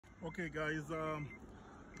Okay guys,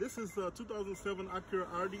 this is a 2007 Acura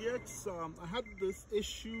RDX. I had this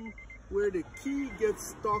issue where the key gets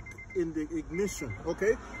stuck in the ignition.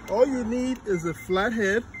 Okay, all you need is a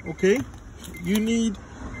flathead. Okay, you need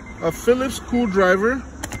a Phillips screwdriver,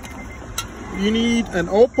 you need an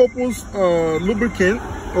all-purpose lubricant.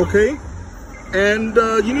 Okay, and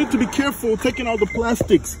you need to be careful taking out the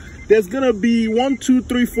plastics. There's gonna be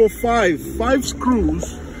 5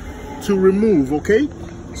 screws to remove. Okay,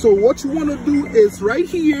 so what you want to do is right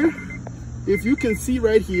here, if you can see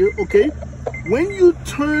right here, okay, when you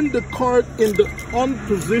turn the car in the on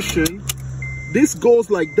position, this goes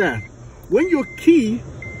like that. When your key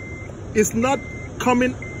is not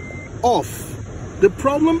coming off, the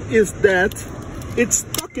problem is that it's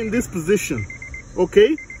stuck in this position.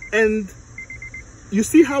 Okay, and you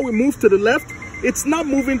see how we move to the left? It's not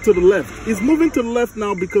moving to the left. It's moving to the left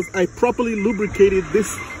now because I properly lubricated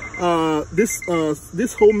this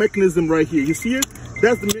this whole mechanism right here. You see it?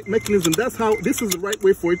 That's the mechanism. That's how, this is the right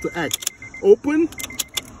way for it to act. Open,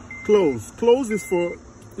 close. Close is for,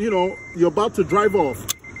 you know, you're about to drive off.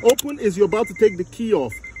 Open is you're about to take the key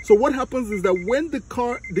off. So what happens is that when the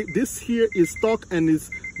car, this here is stuck and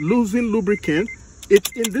is losing lubricant,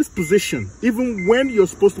 it's in this position, even when you're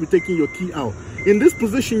supposed to be taking your key out. In this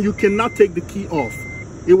position, you cannot take the key off.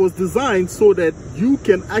 It was designed so that you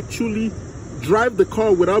can actually drive the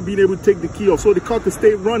car without being able to take the key off, so the car can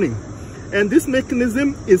stay running. And this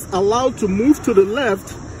mechanism is allowed to move to the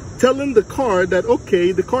left, telling the car that,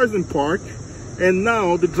 okay, the car is in park, and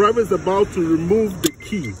now the driver is about to remove the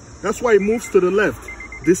key. That's why it moves to the left,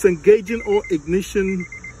 disengaging all ignition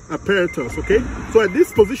apparatus. Okay, so at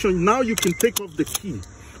this position, now you can take off the key.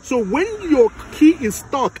 So when your key is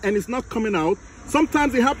stuck and it's not coming out,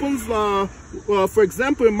 sometimes it happens, for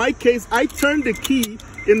example, in my case, I turned the key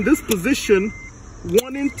in this position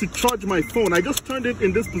wanting to charge my phone. I just turned it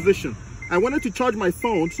in this position. I wanted to charge my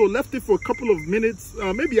phone, so left it for a couple of minutes,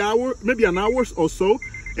 maybe an hour or so.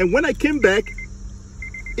 And when I came back,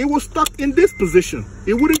 it was stuck in this position.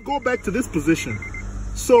 It wouldn't go back to this position.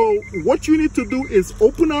 So what you need to do is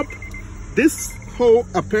open up this whole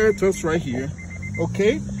apparatus right here.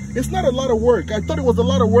 Okay, it's not a lot of work. I thought it was a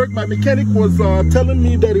lot of work. My mechanic was telling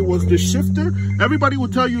me that it was the shifter. Everybody will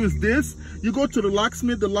tell you is this. You go to the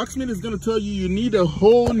locksmith is going to tell you you need a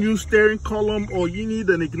whole new steering column or you need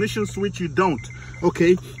an ignition switch. You don't.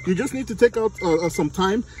 Okay, you just need to take out some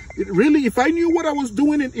time. Really, if I knew what I was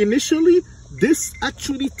doing initially, this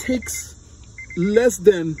actually takes less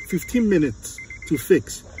than 15 minutes to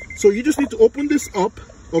fix. So you just need to open this up.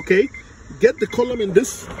 Okay, get the column in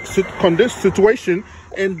this situation,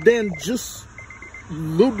 and then just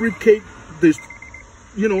lubricate this,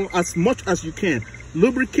 you know, as much as you can.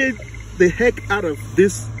 Lubricate the heck out of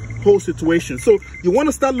this whole situation. So you want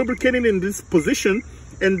to start lubricating in this position,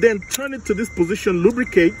 and then turn it to this position,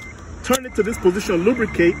 lubricate, turn it to this position,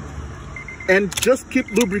 lubricate, and just keep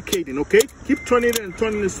lubricating. Okay, keep turning it and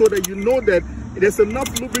turning it so that you know that there's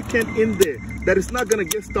enough lubricant in there that it's not going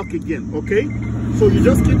to get stuck again. Okay, so you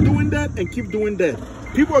just keep doing that and keep doing that.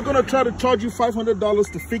 People are going to try to charge you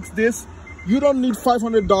 $500 to fix this. You don't need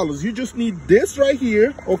 $500. You just need this right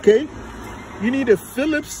here. Okay, you need a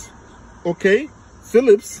Phillips. Okay,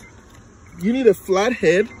 Phillips. You need a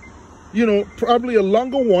flathead, you know, probably a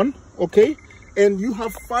longer one. Okay, and you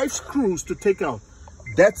have 5 screws to take out.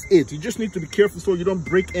 That's it. You just need to be careful so you don't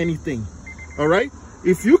break anything. All right,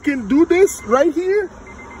 if you can do this right here,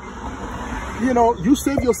 you know, you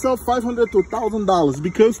save yourself $500 to $1,000,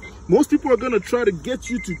 because most people are going to try to get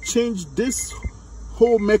you to change this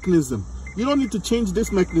whole mechanism. You don't need to change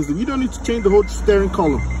this mechanism. You don't need to change the whole steering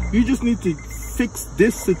column. You just need to fix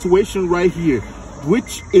this situation right here,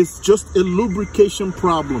 which is just a lubrication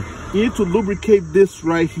problem. You need to lubricate this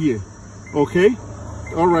right here. Okay,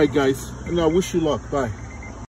 all right guys, and I wish you luck. Bye.